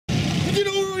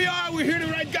we're here to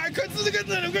ride go-karts.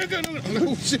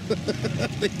 Oh, shit.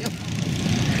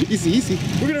 Easy, easy.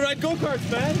 We're gonna ride go-karts,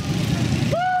 man.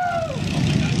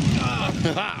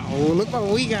 Oh, look what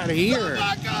we got here.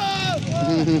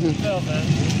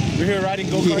 We're here riding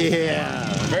go-karts.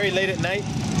 Yeah. Very late at night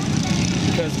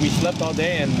because we slept all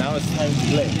day and now it's time to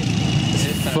play.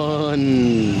 It's Fun.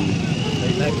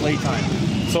 late night playtime.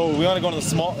 So we want to go on the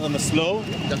slow,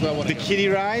 the kiddie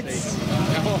rides,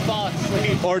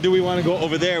 or do we want to go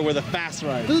over there where the fast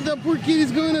ride? Dude, that poor kid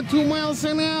is going at 2 miles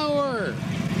an hour.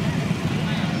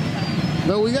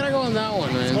 No, we gotta go on that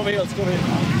one, man. Let's go over here.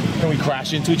 Can we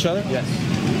crash into each other? Yes.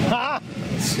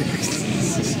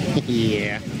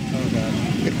 Yeah. Oh god.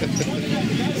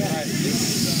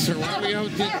 So what are we up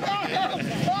to?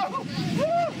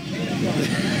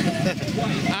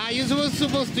 You're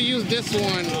supposed to use this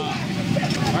one.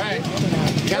 Alright.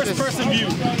 First person view.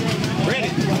 Ready.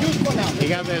 You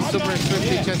got the super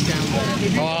swifty chest cam.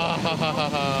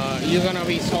 Oh, you're gonna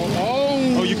be so.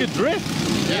 Oh, you can drift.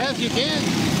 Yes, you can.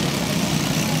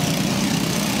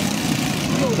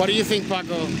 What do you think,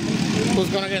 Paco? Who's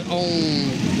gonna get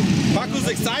owned? Paco's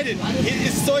excited. He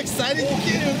is so excited you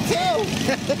can't even tell.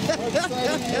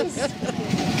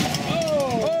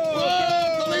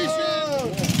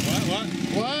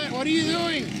 What are you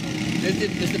doing? This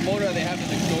is the motor they have in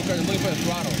the go-kart. I'm looking for the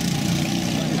throttle.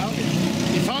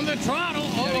 You found the throttle.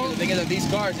 Yeah, the thing is that these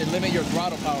cars, they limit your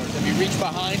throttle power. So if you reach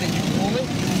behind and you pull it,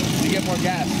 you get more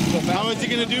gas. How is he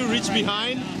gonna do? Reach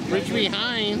behind? Reach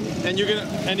behind. And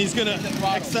he's gonna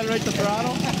accelerate the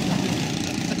throttle?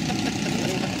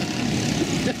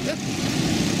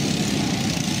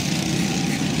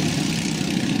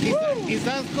 Is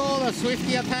that called a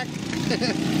swifty attack?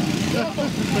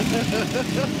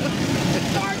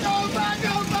 Paco!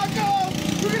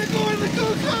 We're gonna go in the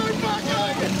go-kart, Paco!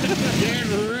 Get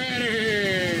ready!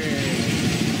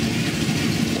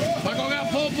 Paco got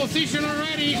pole position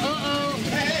already. Uh-oh.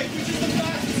 Hey, which is the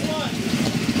fastest one?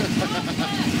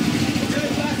 Which is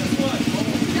the fastest one?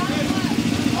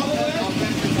 All the way?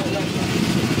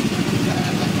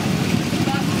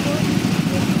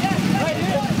 Right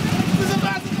here. This is the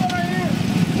fastest one right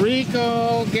here.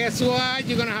 Rico, guess what?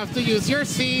 You're gonna have to use your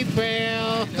seat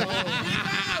belt.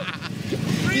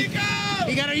 Rico!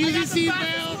 You gotta use your seat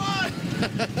belt.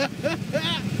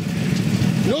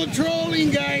 No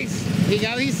trolling, guys. He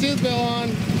got his seat belt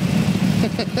on.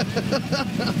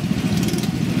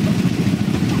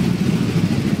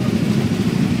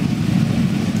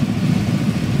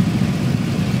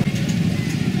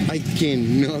 I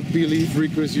cannot believe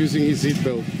Rico's using his seat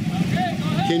belt.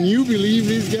 Can you believe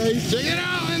this, guys? Check it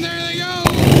out, and there they go.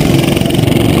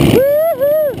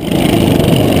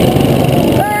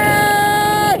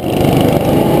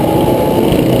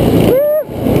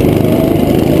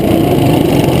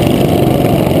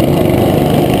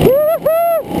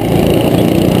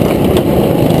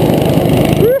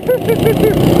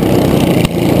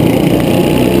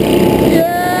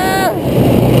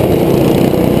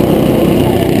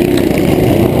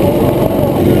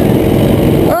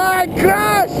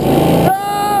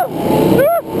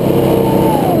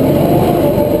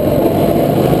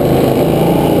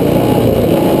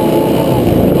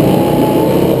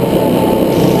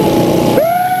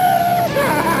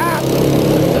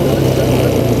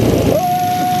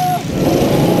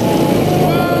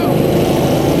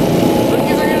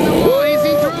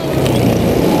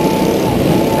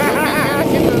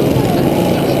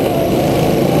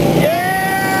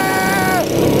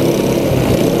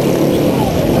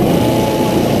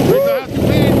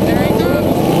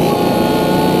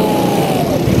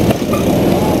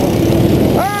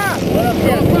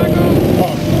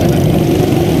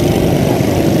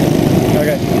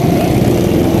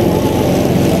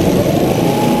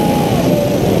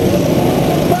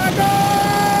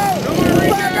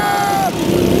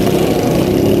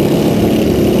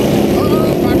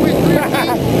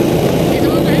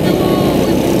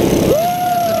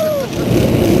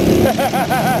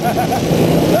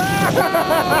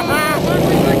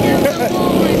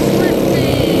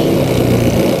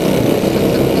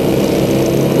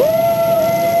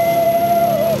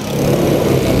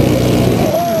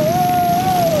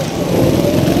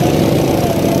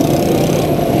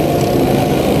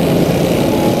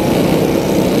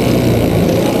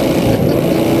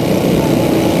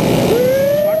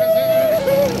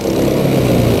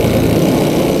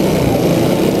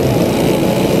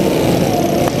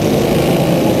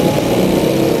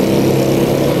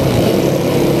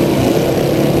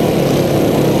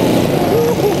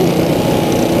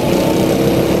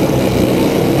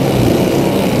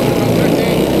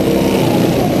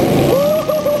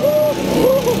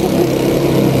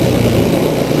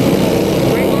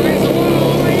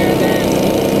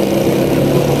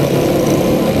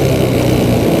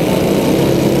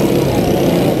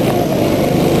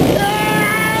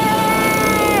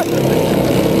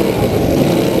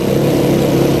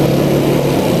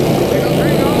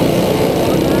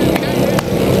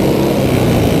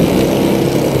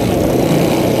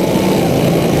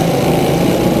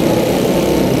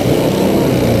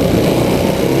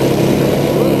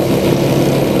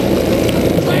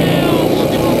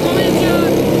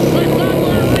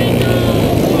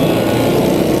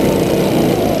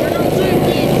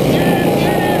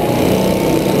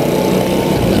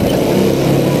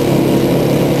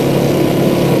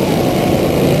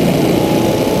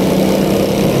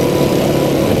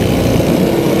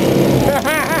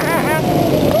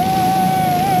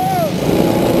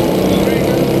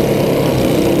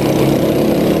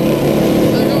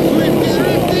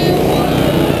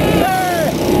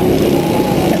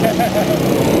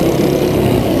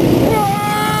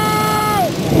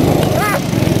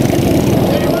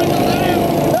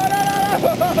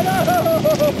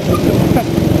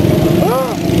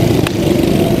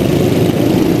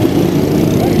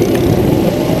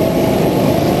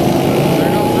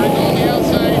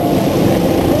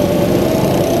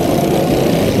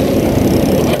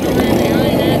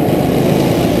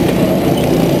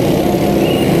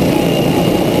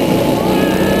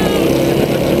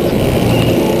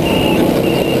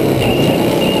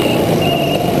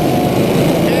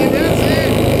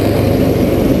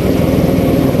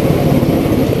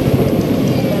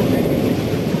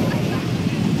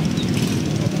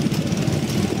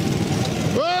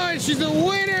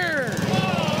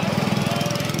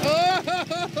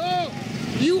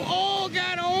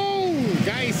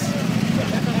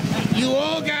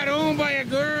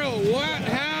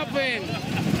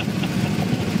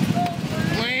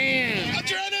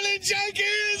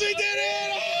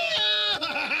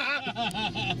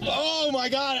 Oh my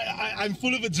God, I'm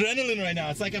full of adrenaline right now.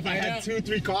 It's like if I had 2 or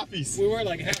 3 coffees. We were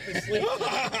like half asleep.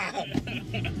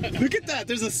 Look at that,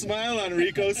 there's a smile on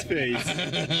Rico's face.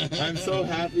 I'm so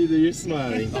happy that you're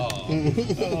smiling.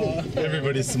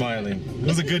 Everybody's smiling. It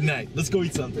was a good night. Let's go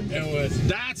eat something. It was.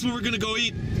 That's what we're gonna go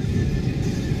eat.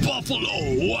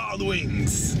 Buffalo Wild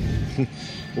Wings.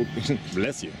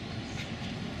 Bless you.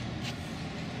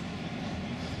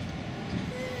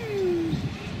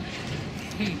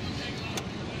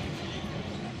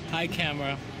 Hi,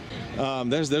 camera.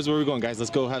 There's where we're going, guys. Let's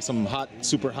go have some hot,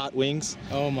 super hot wings.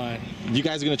 Oh my. You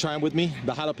guys are gonna try them with me?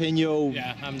 The jalapeno,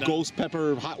 I'm done. ghost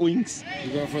pepper hot wings?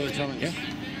 You're going for the challenge? Yeah.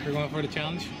 We're going for the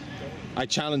challenge? I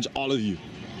challenge all of you.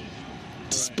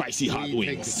 Spicy hot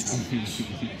wings.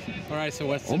 All right, so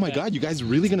what's Oh my God, you guys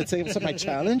really gonna take up my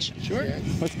challenge? Sure. Yeah.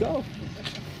 Let's go.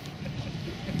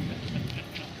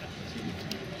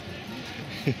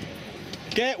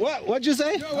 Okay, what'd you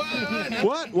say?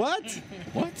 What? What?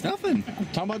 Nothing.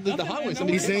 Talking about the hot wings.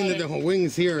 He's saying that the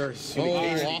wings here are so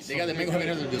They awesome. got the mango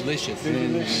habaneros are delicious.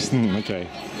 Okay.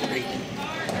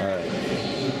 Alright.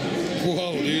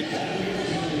 Whoa, dude.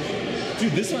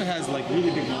 Dude, this one has like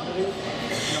really big monitors.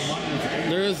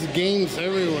 There's games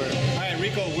everywhere. Alright,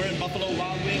 Rico, we're in Buffalo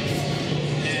Wild Wings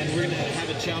and we're gonna have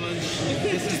a challenge.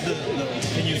 This is the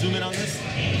can you zoom in on this?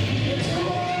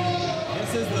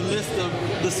 This is the list of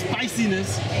the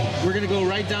spiciness. We're gonna go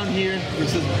right down here, which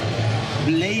says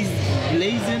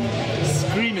blazing,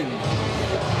 screaming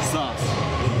sauce.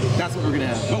 That's what we're gonna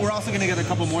have. But we're also gonna get a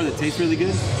couple more that taste really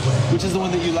good. Which is the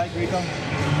one that you like, Rico?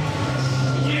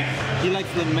 Yeah. He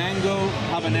likes the mango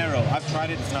habanero. I've tried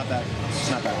it. It's not bad. It's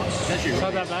not that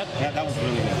bad. Yeah, that was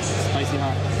really good. Spicy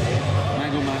hot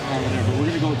mango habanero. But we're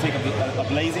gonna go take a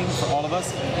blazing for all of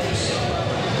us.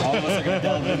 All of us are gonna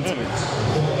delve into it.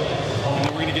 And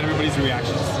then we're gonna get everybody's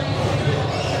reactions.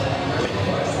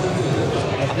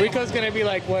 Rico's gonna be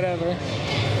like, whatever.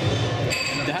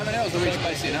 The habanero is already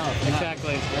spicy enough.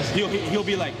 Exactly. He'll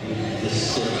be like,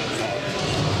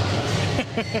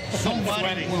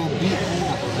 Somebody will beat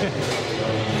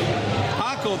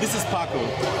Paco, this is Paco.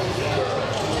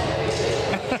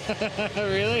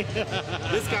 Really?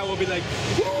 This guy will be like,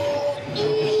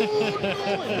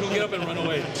 he'll get up and run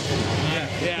away.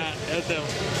 Yeah, that's him.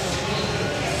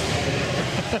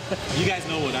 You guys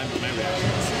know what my reaction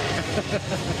is.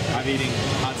 I'm eating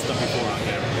hot stuff before on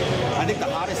camera. I think the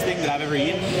hottest thing that I've ever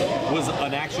eaten was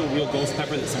an actual real ghost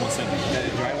pepper that someone sent me. That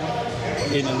dry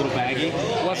one in a little baggie.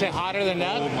 Was it hotter than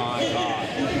that? Oh my God.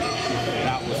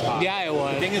 That was hot. Yeah, it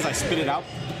was. The thing is, I spit it out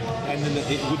and then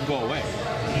it wouldn't go away.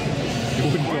 It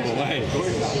wouldn't go away.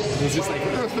 It was just like,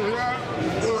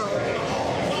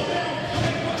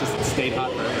 just stayed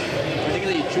hot forever. I think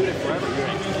that you chewed it forever. You're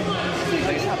right.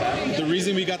 It's not bad. The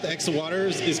reason we got the extra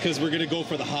waters is because we're gonna go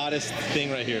for the hottest thing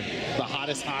right here. The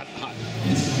hottest hot.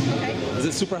 Is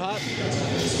it super hot?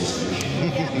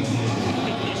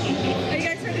 Are you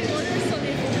guys ready to order? So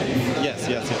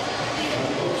Yes.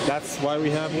 That's why we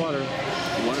have water.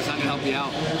 The water's not gonna help you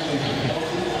out.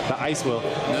 The ice will.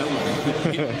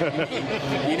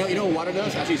 You know what water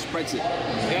does? Actually spreads it.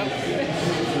 Yep.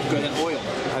 Because of oil.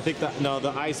 I think that no,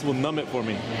 the ice will numb it for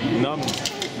me. Numb.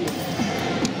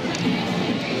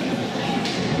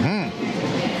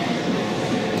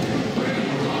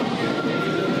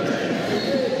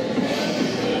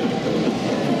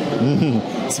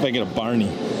 Let's see if I get a Barney.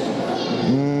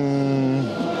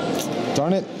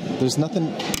 Darn it, there's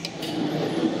nothing.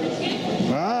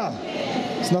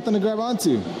 There's nothing to grab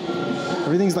onto.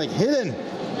 Everything's like hidden.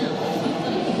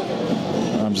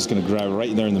 I'm just gonna grab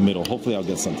right there in the middle. Hopefully I'll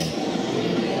get something.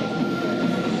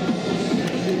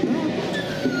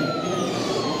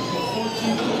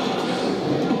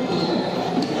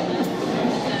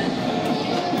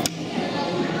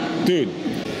 Dude,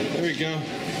 there we go.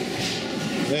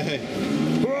 Hey.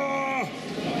 Whoa!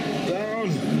 Down.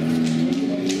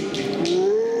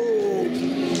 Whoa.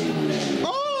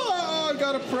 Oh, I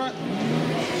got a prize.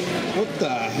 What the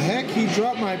heck? He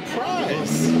dropped my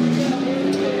prize.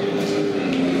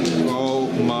 Oh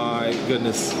my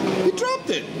goodness. He dropped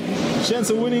it. Chance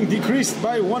of winning decreased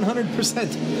by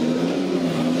 100%.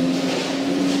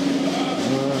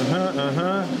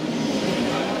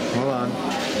 Hold on.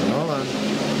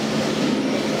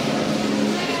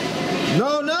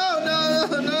 No.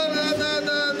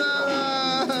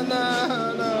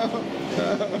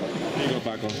 Here you go,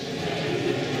 Paco.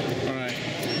 All right.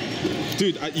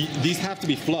 Dude, these have to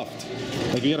be fluffed.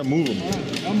 Like, you gotta move them.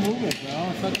 I'll move it,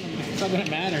 bro. It's not gonna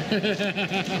matter.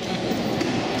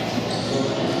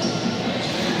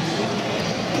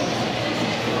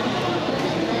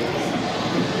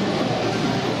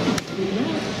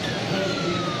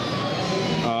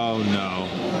 Oh no.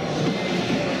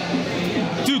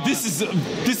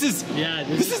 This is Yeah,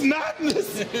 this is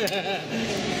madness. I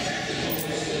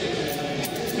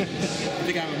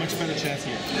think I have a much better chance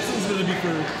here. This is gonna be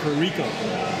for Rico.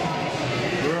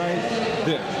 Right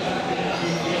there.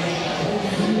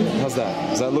 How's that?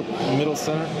 Does that look middle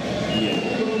center?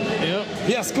 Yeah. Yep.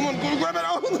 Yes, come on, go grab it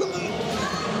out.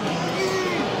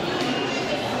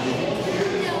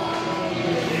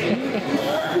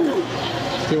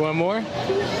 You want more?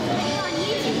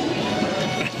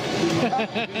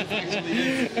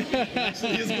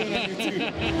 Actually is going on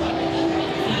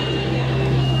too.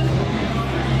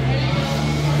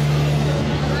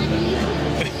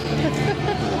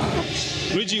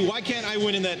 Luigi, why can't I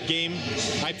win in that game?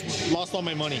 I lost all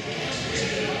my money.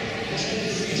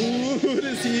 Ooh, what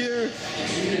is here?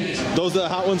 Those are the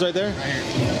hot ones right there?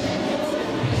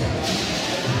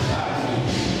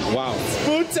 Wow.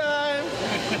 Food time!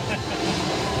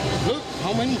 Look,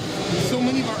 how many? So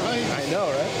many varieties. I know,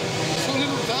 right? So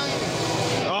little time.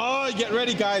 Oh, get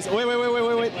ready, guys. Wait.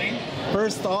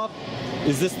 First off,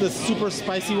 is this the super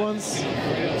spicy ones?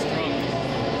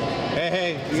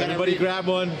 Hey, does anybody grab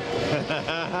one?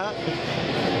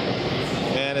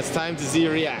 And it's time to see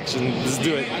your reaction. Let's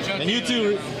do it. And you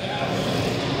too.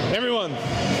 Everyone.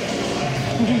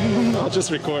 I'll just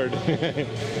record. Es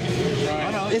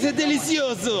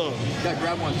delicioso. You gotta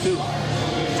grab one too.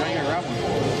 Johnny, gotta grab one.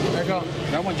 There you go.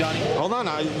 Grab one, Johnny. Hold on,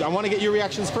 I want to get your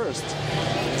reactions first.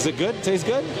 Is it good? Tastes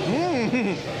good?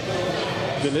 Mm.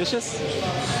 Delicious?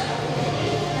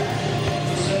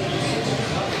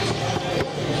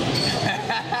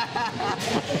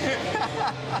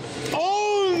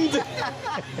 Owned!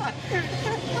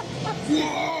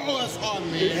 Whoa, that's hot,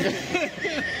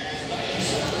 man.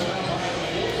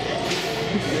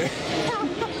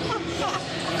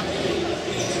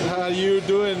 How you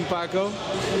doing, Paco?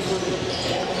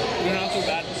 You're not too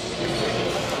bad.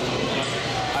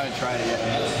 I haven't tried it yet.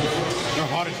 They're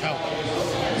hot as hell.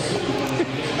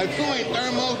 I feel my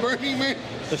thermal burning, man.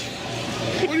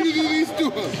 What do you do these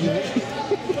to us?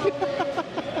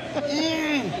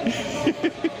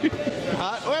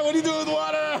 Wait, what are you doing with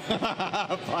water?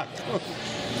 Paco.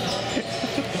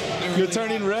 You're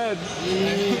turning red.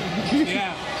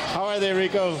 Yeah. How are they,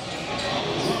 Rico?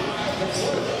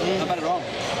 Not bad at all.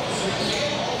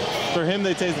 For him,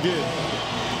 they taste good.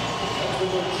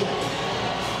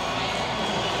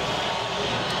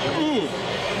 Ooh,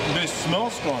 they smell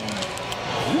strong.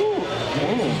 Ooh.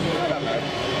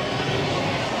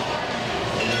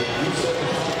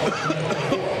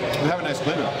 They have a nice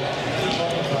flavor.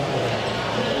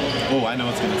 Oh, I know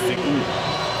it's gonna stick.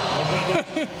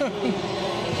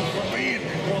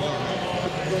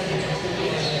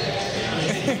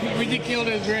 We just killed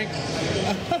his drink.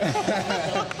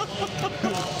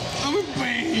 I'm in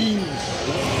pain.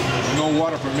 No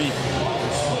water for me.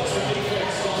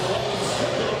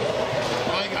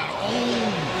 I got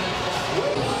owned.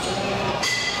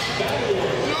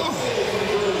 No.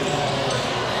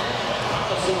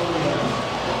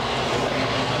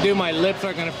 Dude, my lips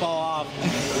are gonna fall off.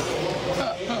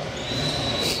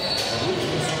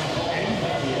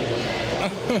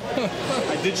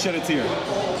 I did shed a tear.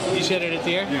 You shedded a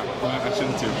tear? Yeah, I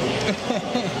shed a tear.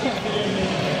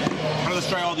 Now let's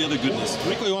try all the other goodness.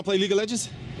 Rico, you want to play League of Legends?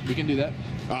 We can do that.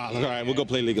 All right, we'll go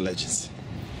play League of Legends.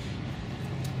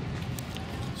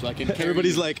 So I can carry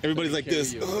Everybody's you. like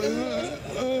this. you.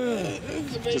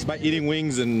 Just by eating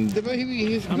wings and The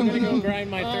baby is I'm gonna go coming.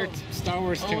 grind my third Star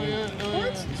Wars tune.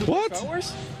 what? Star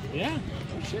Wars? Yeah.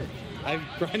 Oh shit. I'm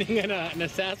grinding an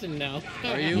assassin now.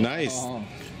 Are you? Nice. Oh.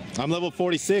 I'm level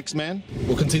 46, man.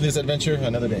 We'll continue this adventure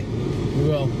another day We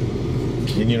will.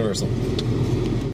 in Universal.